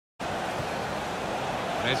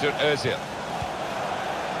Mesut Özil.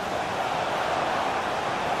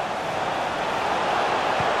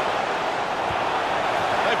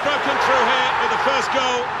 They've broken through here with the first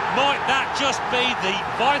goal. Might that just be the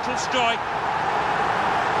vital strike?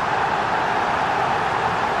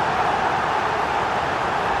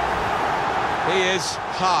 He is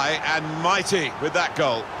high and mighty with that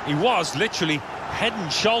goal. He was literally head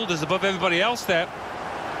and shoulders above everybody else there.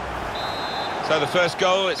 So the first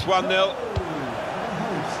goal, it's 1-0.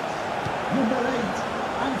 Number 8,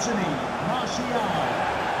 Anthony Martial.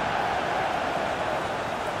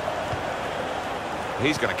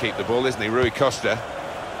 He's going to keep the ball, isn't he, Rui Costa?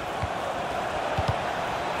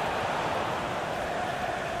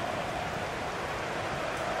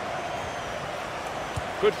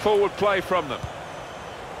 Good forward play from them.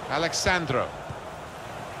 Alexandro.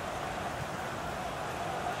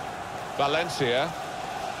 Valencia.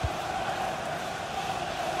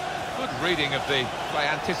 Good reading of the play,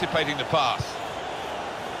 anticipating the pass.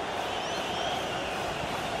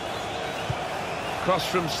 Cross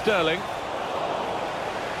from Sterling.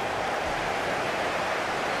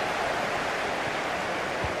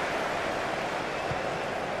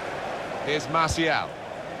 Here's Martial.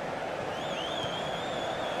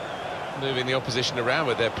 Moving the opposition around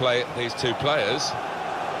with their play, these two players.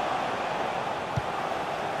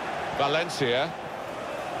 Valencia.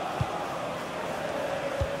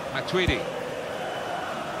 Matuidi.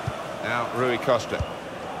 Now Rui Costa.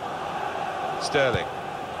 Sterling.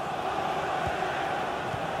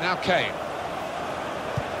 Now Kane.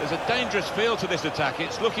 There's a dangerous feel to this attack.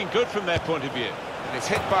 It's looking good from their point of view. And it's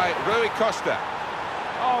hit by Rui Costa.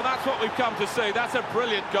 Oh, that's what we've come to see. That's a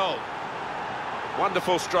brilliant goal.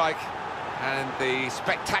 Wonderful strike. And the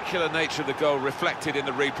spectacular nature of the goal reflected in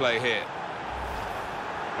the replay here.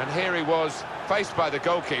 And here he was, faced by the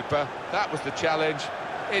goalkeeper. That was the challenge.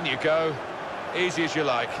 In you go. Easy as you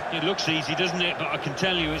like. It looks easy, doesn't it? But I can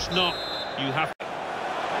tell you it's not. You have...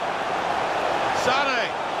 Sane.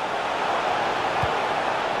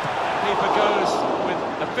 Keeper goes with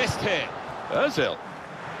a fist here. Özil.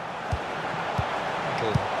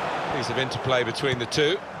 Little piece of interplay between the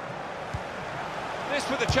two. This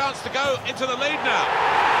with a chance to go into the lead now.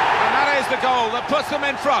 And that is the goal that puts them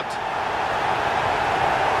in front.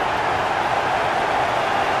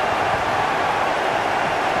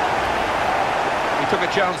 He took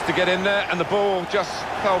a chance to get in there and the ball just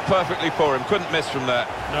fell perfectly for him. Couldn't miss from there.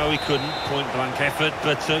 No, he couldn't. Point-blank effort.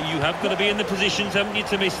 But you have got to be in the positions, haven't you,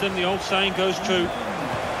 to miss them? The old saying goes true.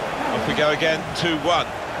 Off we go again, 2-1.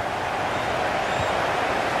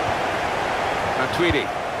 Matuidi.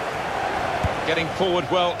 Getting forward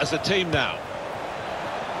well as a team now.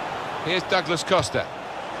 Here's Douglas Costa.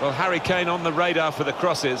 Well, Harry Kane on the radar for the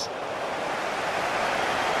crosses.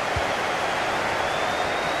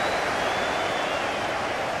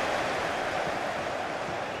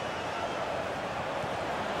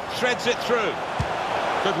 Threads it through.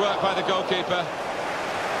 Good work by the goalkeeper.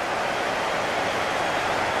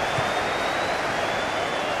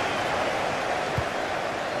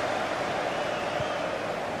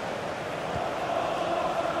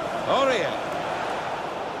 Aurier.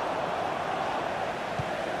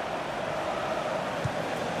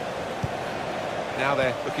 Now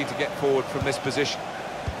they're looking to get forward from this position.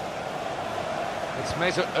 It's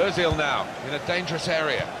Mesut Özil now in a dangerous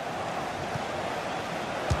area.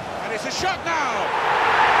 And it's a shot now!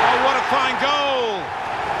 Oh, what a fine goal!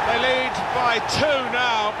 They lead by 2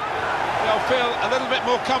 now. They'll feel a little bit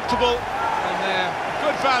more comfortable and they're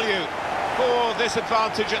good value for this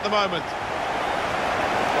advantage at the moment.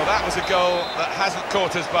 Well, that was a goal that hasn't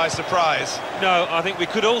caught us by surprise. No, I think we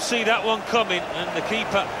could all see that one coming, and the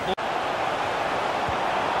keeper...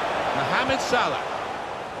 Mohamed Salah.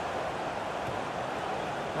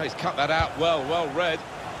 Oh, he's cut that out well read.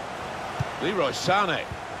 Leroy Sané.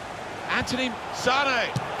 Anthony Sané.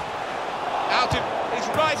 Out in, he's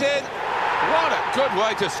right in. What a good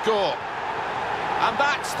way to score. And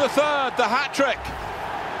that's the third, the hat-trick.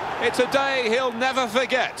 It's a day he'll never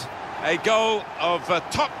forget. A goal of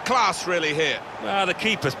top class, really, here. Well, the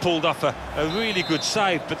keeper's pulled off a really good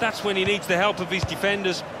save, but that's when he needs the help of his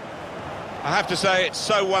defenders. I have to say it's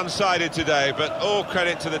so one-sided today, but all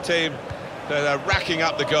credit to the team that are racking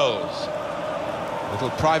up the goals. Little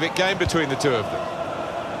private game between the two of them.